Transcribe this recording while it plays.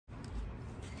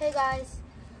Hey guys,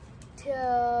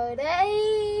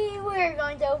 today we're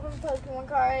going to open Pokemon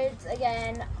cards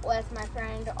again with my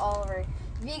friend Oliver.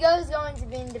 Vigo is going to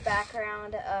be in the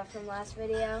background from last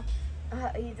video.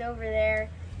 He's over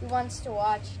there. He wants to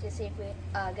watch to see if we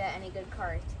get any good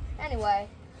cards. Anyway,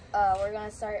 we're going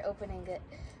to start opening it.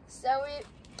 So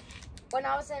when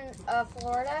I was in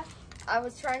Florida, I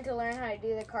was trying to learn how to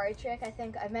do the card trick. I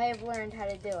think I may have learned how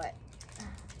to do it.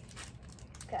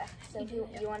 Okay, so you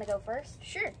want to go first?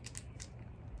 Sure.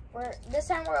 This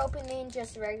time we're opening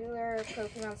just regular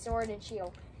Pokemon Sword and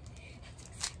Shield.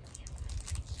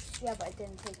 Yeah, but it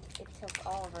took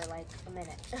Oliver like a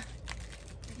minute.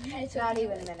 It's not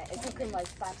even a minute. It took him like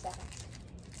 5 seconds.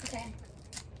 Okay.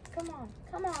 Come on,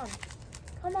 come on,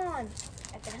 come on.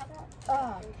 I can help out.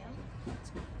 Oh. There we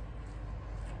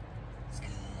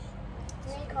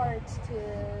go. 3 cards to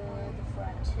the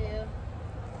front. 2,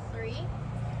 3.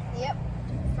 Yep.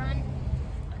 To the front.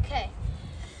 Okay.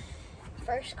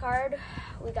 First card,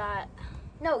 we got.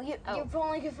 No, you're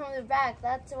pulling it from the back.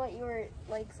 That's what you were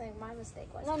like saying. My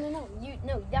mistake was. No. No,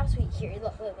 that was right here.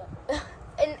 Look.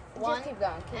 And One, just keep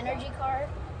going. Keep energy going. card.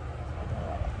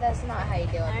 That's not how you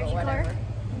do it. Energy but whatever. card.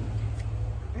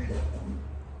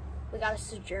 We got a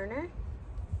Sojourner.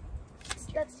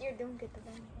 You don't get the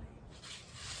wrong way.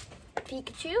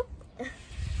 Pikachu.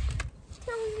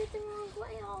 Tell me get the wrong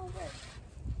way, Oliver.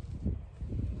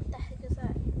 What the heck is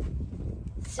that?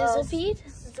 Sizzlepede.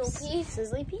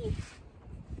 Sizzlepede.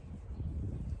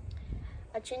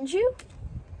 A Chinju.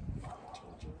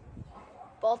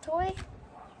 Baltoy.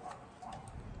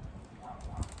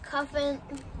 Cuffin.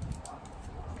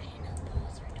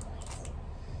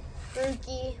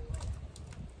 Grookey.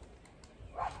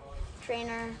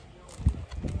 Trainer.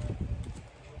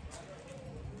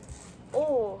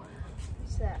 Oh,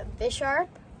 what's that? Bisharp.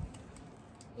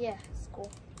 Yeah, it's cool.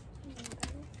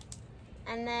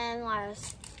 And then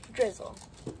last, Drizzle.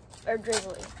 Or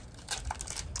Drizzly.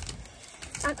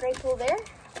 Not great pull there,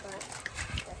 but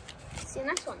okay. See the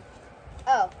next one.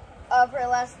 Oh, for the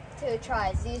last 2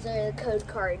 tries, these are the code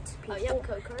cards. Oh, yep,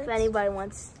 code cards. If anybody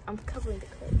wants, I'm covering the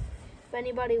code. If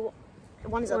anybody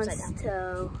One is wants upside down.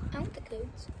 to... I want the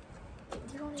codes.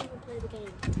 You don't even play the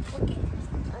game. What game?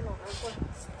 I don't know.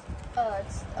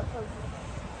 It's a Pokemon.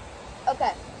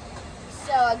 Okay,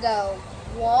 so I go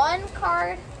 1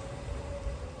 card,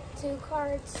 2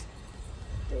 cards,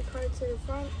 3 cards to the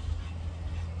front.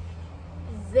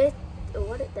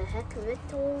 What the heck?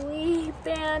 Victory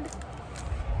band.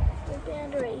 The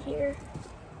band right here.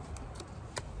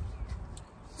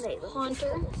 Wait,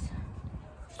 Haunter.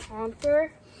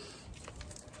 Haunter.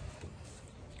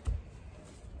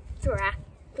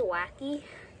 Thwacky.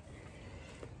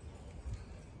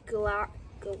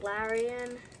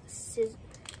 Galarian.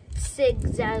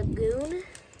 Zigzagoon.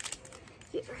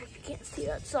 If you can't see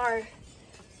that, sorry.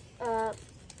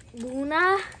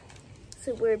 Luna. It's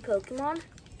a weird Pokemon.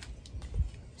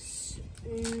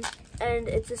 And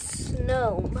it's a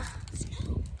Snome.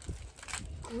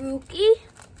 Grookey.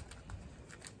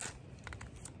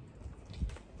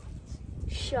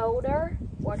 Shoulder.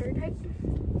 Water type.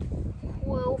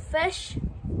 Quillfish.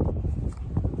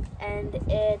 And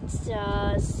it's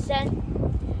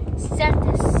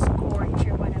Centiscorch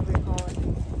or whatever you call it.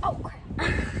 Oh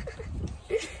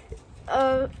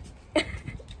crap.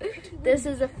 This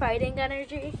is a fighting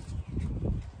energy.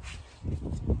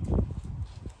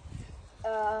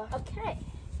 Okay.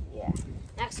 Yeah.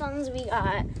 Next ones we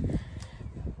got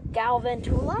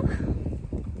Galvantula.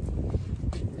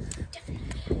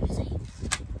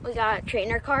 We got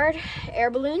Trainer card, Air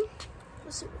Balloon.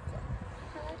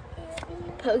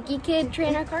 Pokekid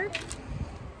Trainer card.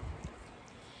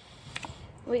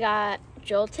 We got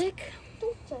Joltik.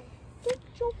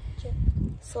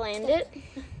 Slandit.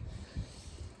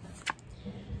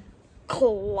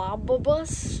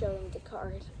 Clobubus. Show them the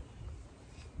card.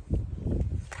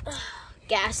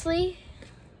 Ghastly.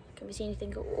 Can we see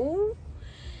anything? Ooh.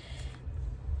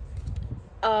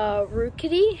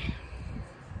 Rookity.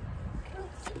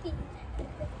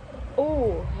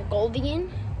 Oh,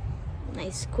 Goldian.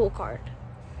 Nice, cool card.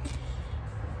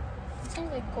 It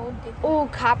sounds like gold digger. Oh,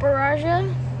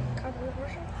 Capparaja.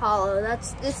 Hollow.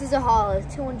 This is a hollow.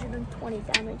 220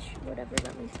 damage, whatever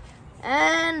that means.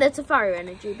 And it's a fire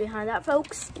energy behind that,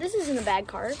 folks. This isn't a bad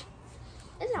card.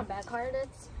 It's not a bad card.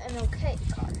 It's an okay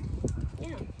card.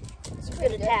 Yeah. It's Good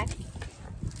pretty attack.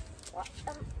 What?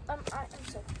 I'm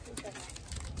so confused.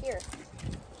 Here.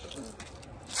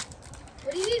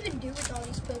 What do you even do with all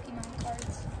these Pokemon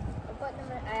cards? I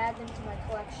add them to my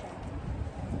collection.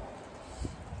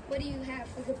 What do you have?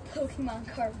 Like a Pokemon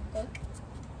card book?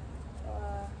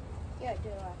 Yeah, I do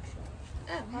actually.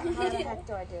 Oh. How the heck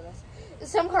do I do this?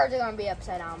 Some cards are gonna be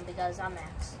upside down because I'm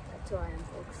Max. That's who I am,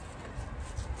 folks.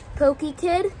 Pokey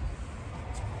Kid.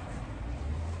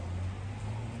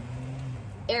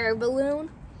 Air Balloon.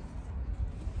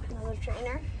 Another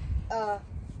trainer.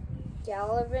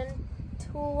 Gallivan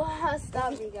Tool.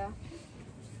 Stop, Vigo.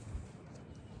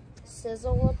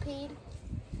 Sizzleipede.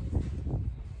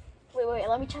 Wait,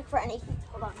 let me check for any heat.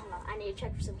 Hold on. I need to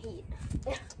check for some heat.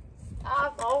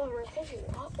 Stop, Oliver.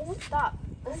 Oh, stop.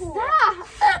 Stop.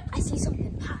 I see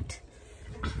something hot.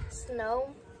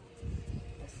 Snow.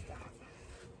 Stop.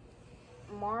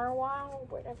 Marwow,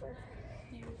 whatever.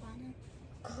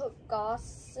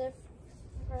 Gossip.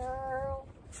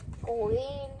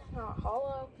 Green, not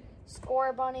hollow.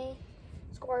 Score Bunny,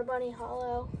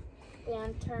 hollow.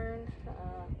 Lantern,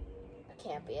 I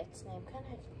can't be its name, can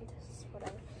I? This is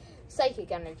whatever.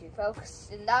 Psychic Energy, folks.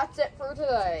 And that's it for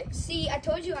today. See, I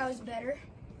told you I was better.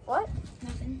 What?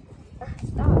 Nothing.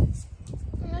 Stop.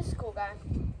 This is a cool guy.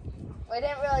 We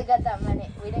didn't really get that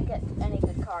many. We didn't get any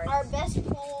good cards. Our best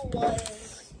pull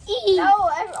was... No,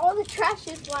 all the trash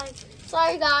is flying.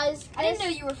 Sorry, guys. I didn't know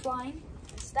you were flying.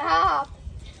 Stop.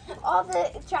 All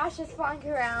the trash is flying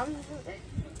around.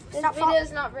 This video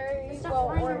is not very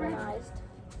well organized.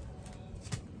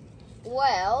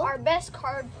 Well, our best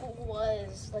card pull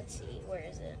was, let's see, where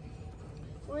is it?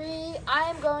 I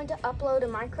am going to upload a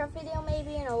Minecraft video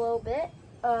maybe in a little bit.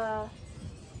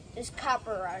 It's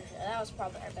Copper Roger. That was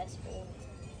probably our best pull.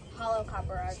 Hollow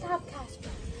Copper Roger. Stop, Casper.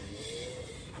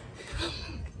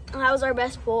 That was our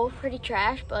best pull. Pretty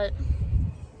trash, but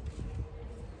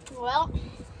well,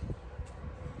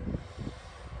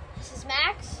 this is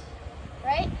Max,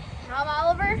 right? I'm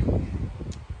Oliver,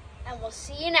 and we'll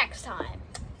see you next time.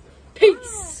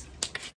 Peace.